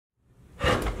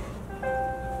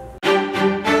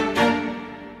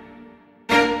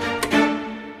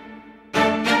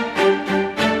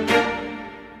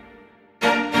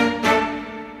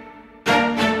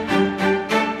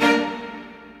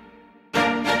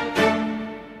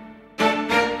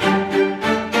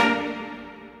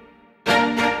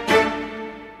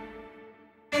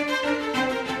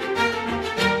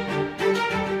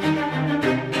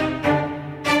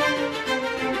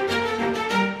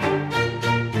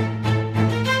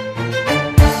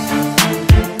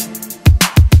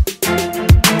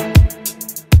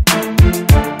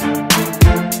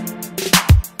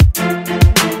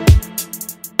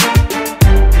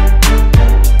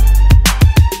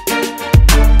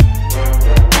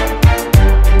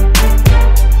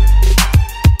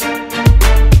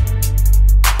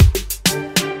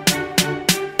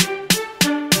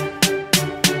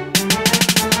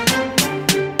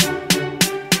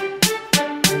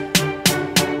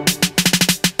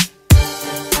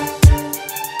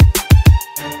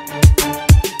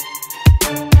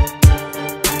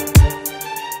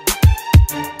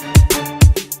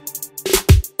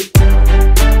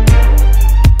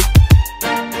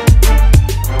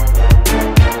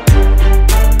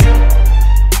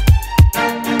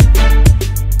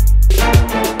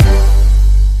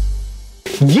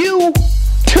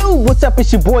YouTube, what's up?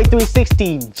 It's your boy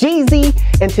 360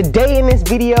 Jeezy, and today in this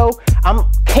video, I'm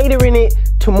catering it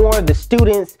to more of the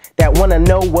students that want to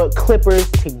know what clippers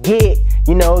to get.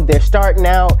 You know, they're starting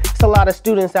out. It's a lot of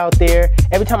students out there.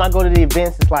 Every time I go to the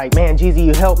events, it's like, man, Jeezy,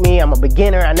 you helped me. I'm a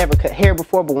beginner. I never cut hair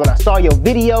before, but when I saw your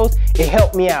videos, it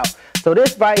helped me out. So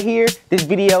this right here, this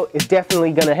video is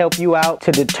definitely gonna help you out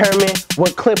to determine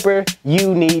what clipper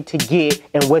you need to get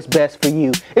and what's best for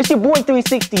you. It's your boy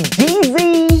 360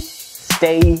 Jeezy.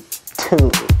 Stay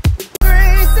tuned.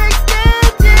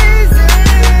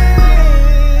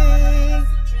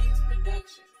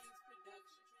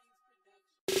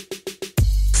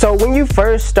 So when you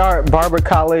first start barber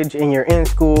college and you're in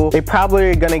school, they probably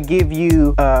are gonna give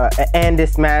you an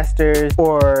Andis Masters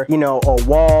or, you know, a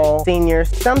Wahl Senior,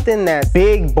 something that's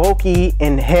big, bulky,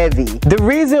 and heavy. The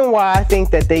reason why I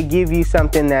think that they give you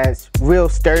something that's real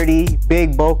sturdy,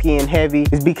 big, bulky, and heavy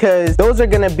is because those are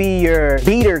gonna be your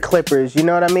beater clippers, you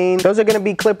know what I mean? Those are gonna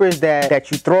be clippers that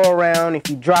you throw around.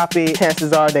 If you drop it,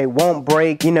 chances are they won't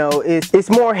break. You know, it's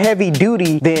more heavy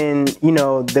duty than, you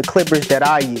know, the clippers that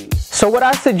I use. So what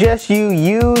I suggest you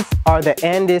use are the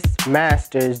Andis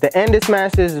Masters. The Andis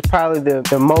Masters is probably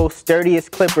the most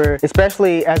sturdiest clipper,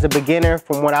 especially as a beginner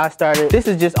from what I started. This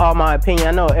is just all my opinion.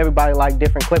 I know everybody like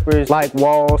different clippers, like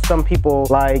Wahl. Some people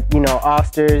like, you know,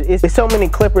 Oster. It's so many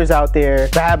clippers out there,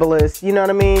 fabulous, you know what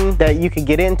I mean, that you could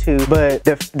get into. But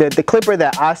the clipper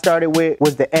that I started with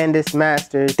was the Andis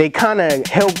Masters. They kind of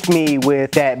helped me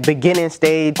with that beginning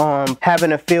stage on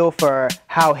having a feel for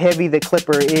how heavy the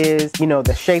clipper is, you know,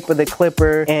 the shape of the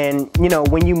clipper. And you know,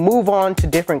 when you move on to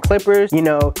different clippers, you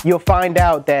know, you'll find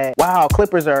out that, wow,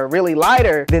 clippers are really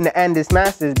lighter than the Andis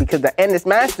Masters, because the Andis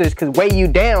Masters could weigh you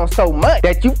down so much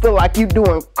that you feel like you're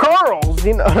doing curls,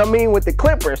 you know what I mean, with the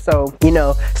clipper. So, you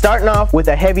know, starting off with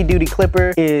a heavy duty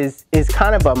clipper is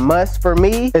kind of a must for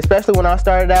me, especially when I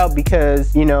started out,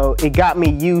 because, you know, it got me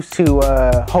used to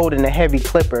holding a heavy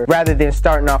clipper rather than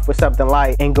starting off with something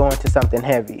light and going to something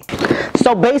heavy.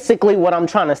 So basically what I'm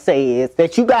trying to say is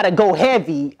that you gotta go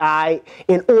heavy,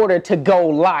 in order to go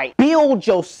light. Build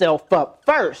yourself up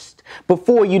first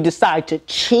before you decide to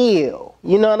chill.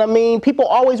 You know what I mean? People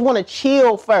always want to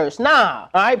chill first. Nah,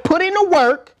 all right? Put in the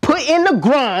work, put in the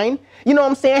grind. You know what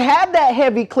I'm saying? Have that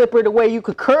heavy clipper the way you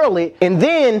could curl it, and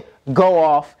then go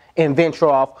off and venture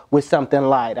off with something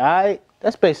light, all right?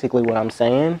 That's basically what I'm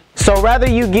saying. So rather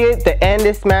you get the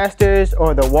Andis Masters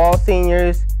or the Wahl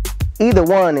Seniors, either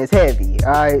one is heavy,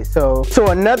 all right? So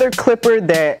another clipper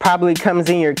that probably comes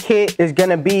in your kit is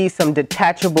gonna be some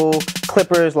detachable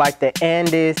clippers like the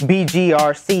Andis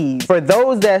BGRCs. For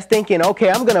those that's thinking, okay,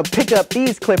 I'm gonna pick up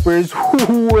these clippers,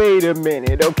 wait a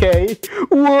minute, okay?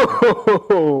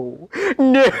 Whoa,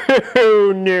 no,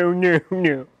 no, no,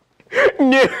 no.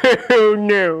 No,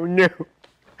 no, no.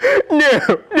 No,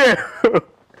 no.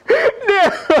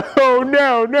 No,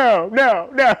 no, no, no,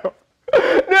 no.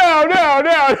 No, no,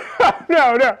 no,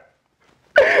 no, no.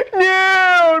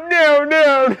 No, no,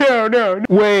 no, no, no.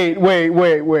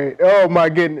 Wait. Oh my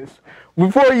goodness.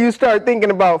 Before you start thinking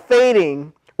about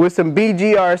fading with some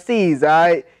BGRCs, all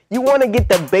right, you want to get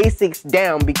the basics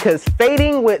down, because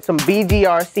fading with some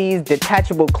BGRCs,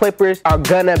 detachable clippers, are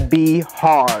gonna be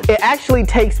hard. It actually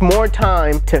takes more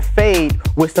time to fade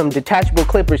with some detachable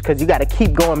clippers, because you got to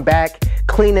keep going back,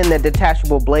 cleaning the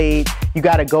detachable blade. You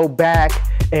got to go back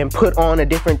and put on a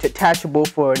different detachable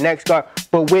for next guard.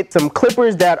 But with some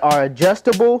clippers that are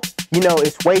adjustable, you know,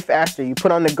 it's way faster. You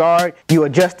put on the guard, you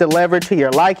adjust the lever to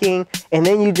your liking, and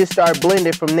then you just start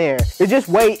blending from there. It's just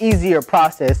way easier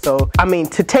process. So, I mean,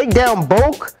 to take down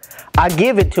bulk, I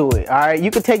give it to it, all right?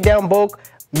 You can take down bulk.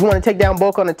 You want to take down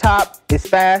bulk on the top, it's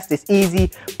fast, it's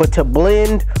easy, but to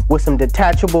blend with some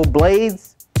detachable blades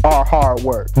are hard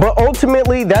work. But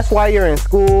ultimately, that's why you're in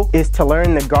school, is to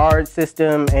learn the guard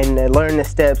system and to learn the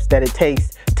steps that it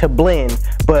takes to blend.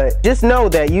 But just know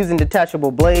that using detachable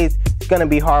blades is gonna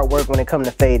be hard work when it comes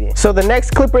to fading. So the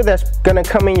next clipper that's gonna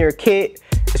come in your kit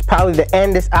is probably the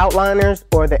Andis Outliners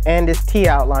or the Andis T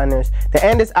Outliners. The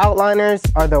Andis Outliners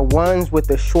are the ones with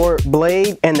the short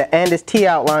blade, and the Andis T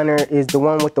Outliner is the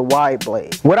one with the wide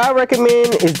blade. What I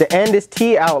recommend is the Andis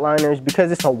T Outliners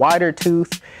because it's a wider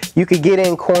tooth. You could get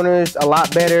in corners a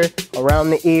lot better, around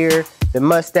the ear, the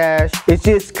mustache. It's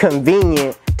just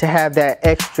convenient to have that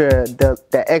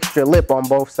extra lip on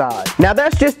both sides. Now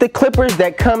that's just the clippers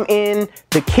that come in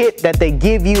the kit that they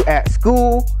give you at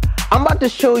school. I'm about to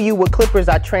show you what clippers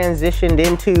I transitioned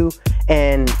into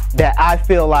and that I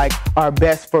feel like are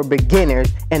best for beginners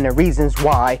and the reasons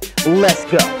why. Let's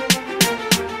go.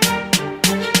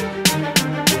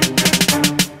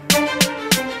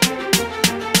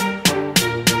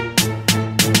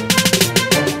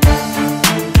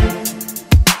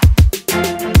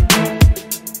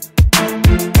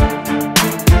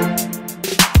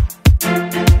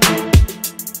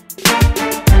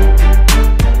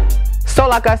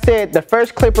 like I said, the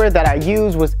first clipper that I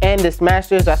used was Andis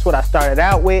Masters. That's what I started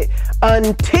out with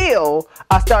until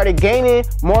I started gaining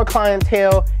more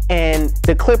clientele and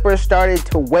the clippers started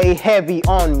to weigh heavy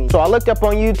on me. So I looked up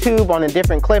on YouTube on the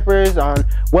different clippers, on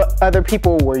what other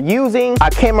people were using. I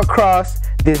came across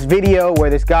this video where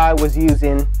this guy was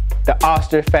using the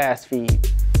Oster fast feed.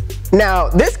 Now,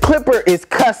 this clipper is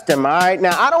custom, all right?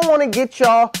 Now, I don't want to get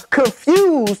y'all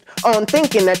confused on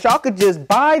thinking that y'all could just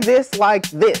buy this like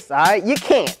this, all right? You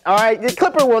can't, all right? The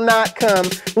clipper will not come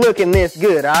looking this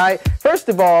good, all right? First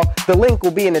of all, the link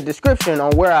will be in the description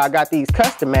on where I got these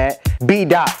custom at.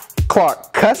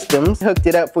 B.Clark Customs hooked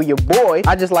it up for your boy.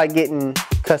 I just like getting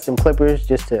custom clippers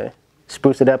just to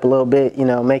spruce it up a little bit, you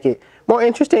know, make it more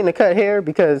interesting to cut hair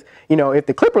because, you know, if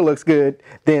the clipper looks good,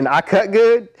 then I cut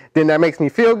good, then that makes me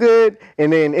feel good,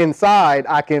 and then inside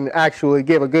I can actually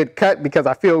give a good cut because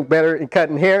I feel better in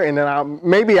cutting hair, and then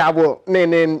maybe I will,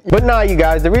 but nah, you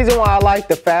guys, the reason why I like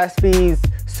the fast feeds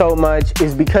so much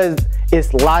is because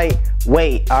it's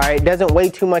lightweight, all right? It doesn't weigh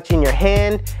too much in your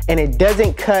hand, and it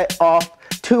doesn't cut off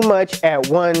too much at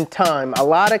one time. A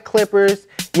lot of clippers,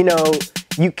 you know,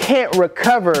 you can't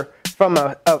recover from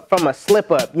a slip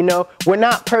up, you know. We're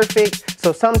not perfect,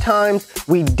 so sometimes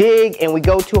we dig and we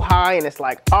go too high and it's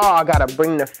like, oh, I gotta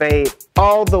bring the fade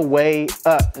all the way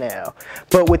up now.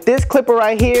 But with this clipper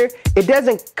right here, it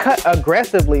doesn't cut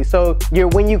aggressively, so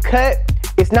when you cut,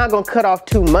 it's not gonna cut off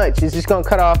too much. It's just gonna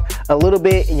cut off a little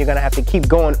bit and you're gonna have to keep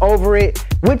going over it,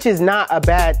 which is not a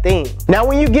bad thing. Now,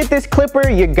 when you get this clipper,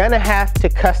 you're gonna have to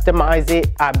customize it.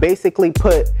 I basically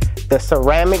put the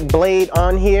ceramic blade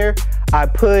on here. I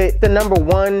put the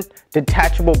 #1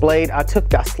 detachable blade. I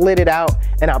slid it out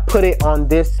and I put it on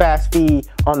this fast feed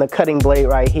on the cutting blade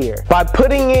right here. By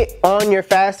putting it on your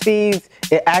fast feeds,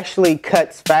 it actually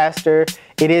cuts faster.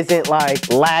 It isn't like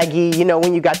laggy. You know,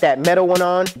 when you got that metal one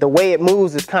on, the way it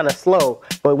moves is kind of slow.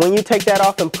 But when you take that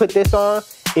off and put this on,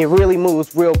 it really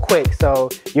moves real quick. So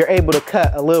you're able to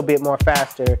cut a little bit more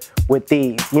faster with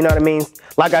these. You know what I mean?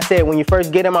 Like I said, when you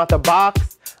first get them out the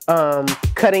box,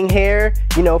 cutting hair,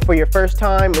 you know, for your first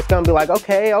time, it's gonna be like,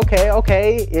 okay.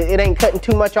 It ain't cutting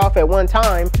too much off at one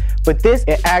time, but this,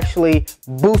 it actually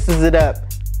boosts it up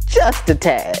just a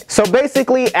tad. So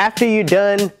basically, after you're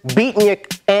done beating your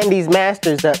Andis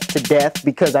Masters up to death,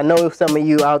 because I know some of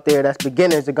you out there that's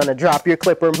beginners are gonna drop your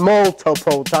clipper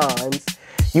multiple times,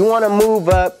 you wanna move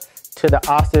up to the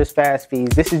Oster's fast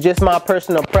feeds. This is just my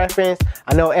personal preference.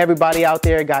 I know everybody out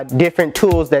there got different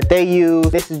tools that they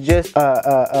use. This is just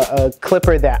a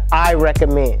clipper that I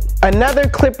recommend. Another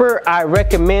clipper I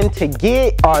recommend to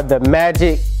get are the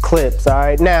Magic clips, all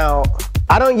right? Now,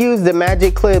 I don't use the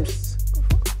Magic clips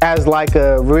as like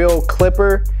a real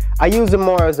clipper. I use them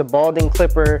more as a balding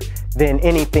clipper than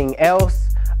anything else.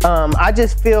 I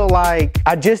just feel like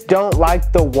I just don't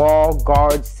like the wall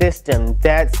guard system.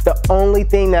 That's the only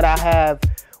thing that I have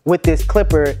with this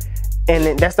clipper,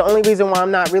 and that's the only reason why I'm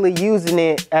not really using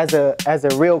it as a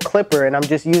real clipper, and I'm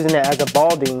just using it as a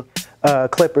balding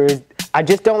clipper. I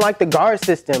just don't like the guard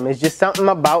system. It's just something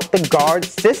about the guard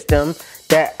system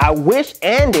that I wish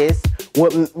Andis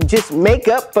would just make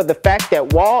up for the fact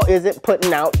that Wahl isn't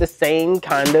putting out the same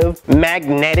kind of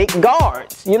magnetic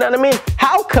guards. You know what I mean?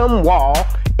 How come Wahl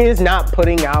is not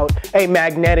putting out a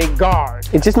magnetic guard?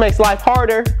 It just makes life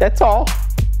harder. That's all.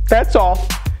 That's all.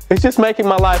 It's just making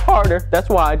my life harder. That's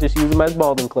why I just use them as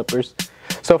balding clippers.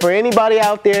 So for anybody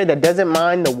out there that doesn't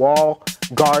mind the Wahl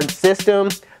guard system,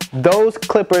 those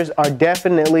clippers are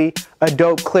definitely a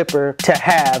dope clipper to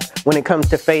have when it comes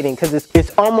to fading, because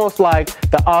it's almost like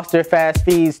the Oster fast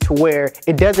feeds to where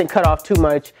it doesn't cut off too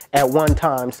much at one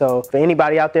time. So for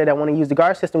anybody out there that want to use the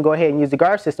guard system, go ahead and use the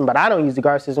guard system, but I don't use the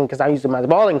guard system because I use them as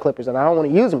balding clippers and I don't want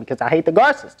to use them because I hate the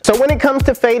guard system. So when it comes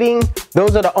to fading,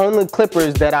 those are the only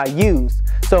clippers that I use.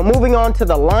 So moving on to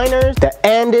the liners, the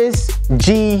Andis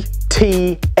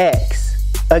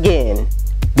GTX. Again,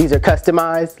 these are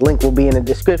customized. Link will be in the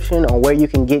description on where you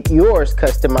can get yours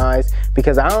customized,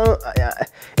 because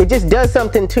it just does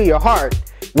something to your heart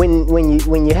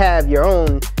when you have your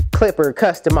own clipper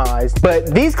customized.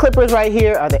 But these clippers right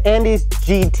here are the Andis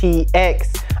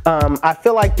GTX. I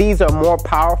feel like these are more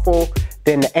powerful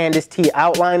than the Andis T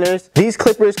outliners. These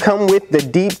clippers come with the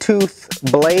deep tooth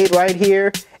blade right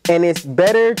here, and it's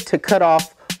better to cut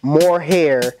off more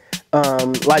hair.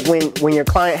 Like when your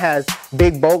client has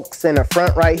big bulks in the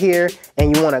front right here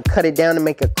and you want to cut it down to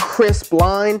make a crisp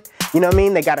line, you know what I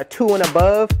mean? They got a 2 and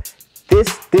above.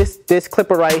 This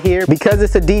clipper right here, because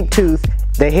it's a deep tooth,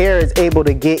 the hair is able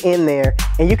to get in there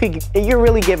and you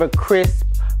really give a crisp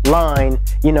line,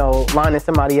 you know, lining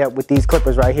somebody up with these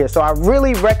clippers right here. So I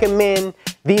really recommend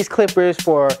these clippers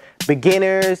for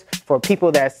beginners, for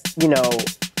people that's, you know,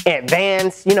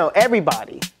 advanced, you know,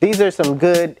 everybody. These are some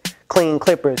good, clean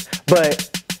clippers. But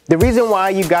the reason why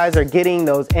you guys are getting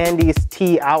those Andis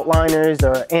T outliners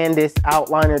or Andis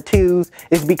outliner 2s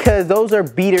is because those are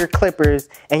beater clippers,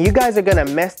 and you guys are gonna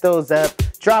mess those up,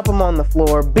 drop them on the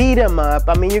floor, beat them up.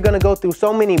 I mean, you're gonna go through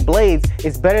so many blades.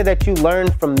 It's better that you learn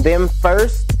from them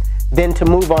first than to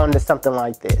move on to something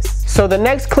like this. So the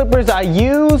next clippers I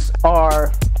use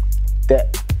are the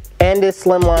Andis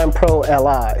Slimline Pro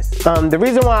Li's. The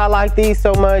reason why I like these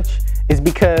so much is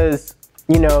because,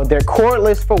 you know, they're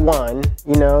cordless for one.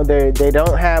 You know, they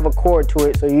don't have a cord to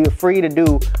it, so you're free to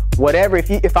do whatever.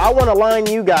 If I want to line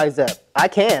you guys up, I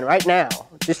can right now.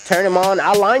 Just turn them on.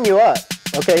 I'll line you up.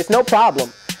 Okay, it's no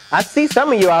problem. I see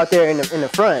some of you out there in the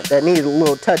front that need a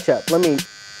little touch up. Let me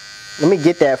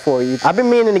get that for you. I've been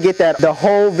meaning to get that the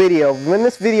whole video. When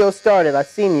this video started, I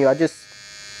seen you. I just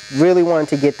really wanted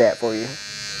to get that for you.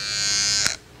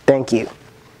 Thank you.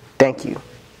 Thank you.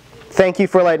 Thank you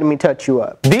for letting me touch you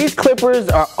up. These clippers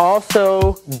are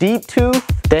also deep tooth.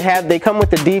 They come with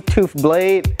the deep tooth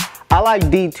blade. I like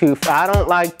deep tooth. I don't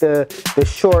like the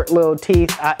short little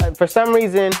teeth. For some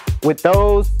reason, with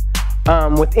those,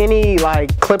 with any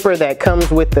like clipper that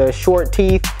comes with the short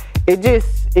teeth, it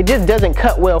just doesn't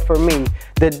cut well for me.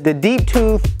 The deep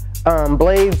tooth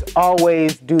blades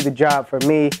always do the job for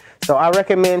me. So I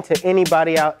recommend to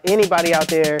anybody out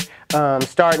there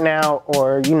starting out,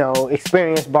 or, you know,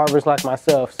 experienced barbers like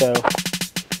myself. So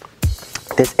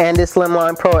this Andis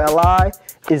Slimline Pro Li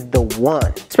is the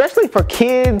one, especially for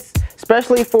kids,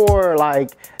 especially for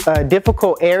like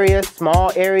difficult areas,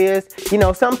 small areas. You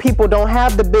know, some people don't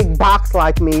have the big box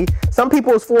like me. Some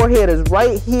people's forehead is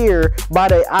right here by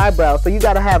the eyebrow, so you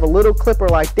got to have a little clipper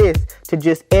like this to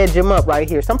just edge them up right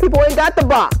here. Some people ain't got the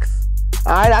box.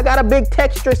 All right, I got a big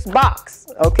texturous box.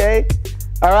 Okay,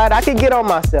 all right, I can get on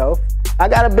myself. I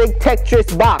got a big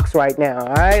texturous box right now.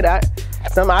 All right, I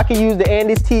can use the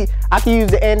Andis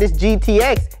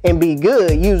GTX and be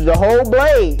good. Use the whole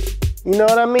blade. You know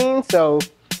what I mean? So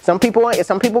some people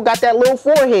got that little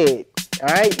forehead. All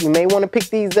right, you may want to pick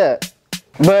these up.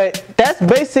 But that's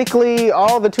basically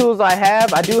all the tools I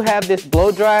have. I do have this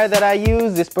blow dryer that I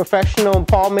use, this professional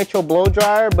Paul Mitchell blow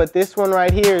dryer, but this one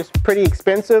right here is pretty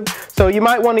expensive. So you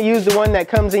might want to use the one that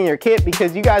comes in your kit,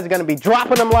 because you guys are going to be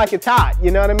dropping them like it's hot.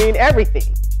 You know what I mean?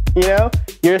 Everything. You know,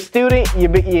 you're a student,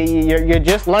 you're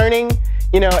just learning.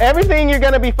 You know, everything you're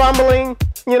going to be fumbling.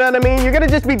 You know what I mean? You're going to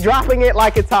just be dropping it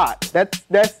like it's hot.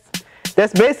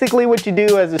 That's basically what you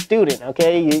do as a student,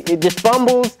 okay? It just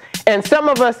fumbles, and some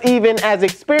of us, even as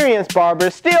experienced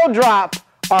barbers, still drop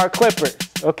our clippers,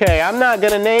 okay? I'm not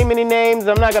gonna name any names.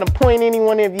 I'm not gonna point any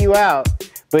one of you out,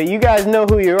 but you guys know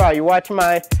who you are. You watch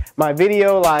my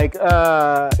video like,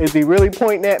 is he really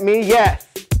pointing at me? Yes,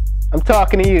 I'm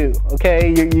talking to you,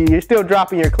 okay? You're still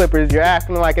dropping your clippers. You're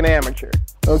acting like an amateur,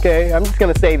 okay? I'm just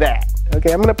gonna say that,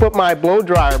 okay? I'm gonna put my blow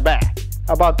dryer back.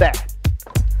 How about that?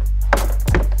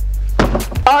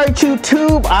 Alright,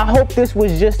 YouTube, I hope this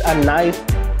was just a nice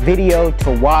video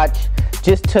to watch,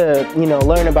 just to, you know,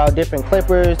 learn about different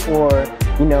clippers, or,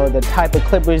 you know, the type of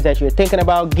clippers that you're thinking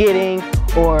about getting,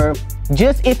 or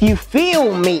just if you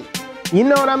feel me. You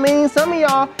know what I mean? Some of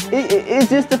y'all, it's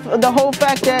just the whole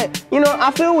fact that, you know,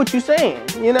 I feel what you're saying.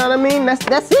 You know what I mean?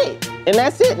 That's it. And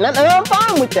that's it. And I'm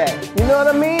fine with that. You know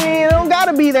what I mean? It don't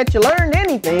gotta be that you learned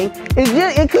anything.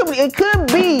 It could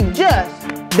be just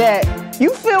that you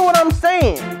feel what I'm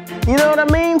saying. You know what I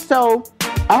mean? So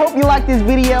I hope you liked this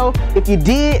video. If you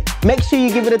did, make sure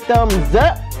you give it a thumbs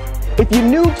up. If you're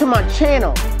new to my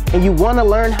channel and you want to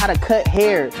learn how to cut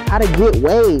hair, how to get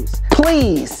waves,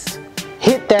 please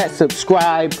hit that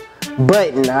subscribe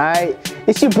button, all right?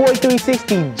 It's your boy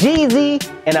 360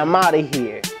 Jeezy, and I'm out of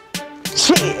here.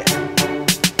 Cheers.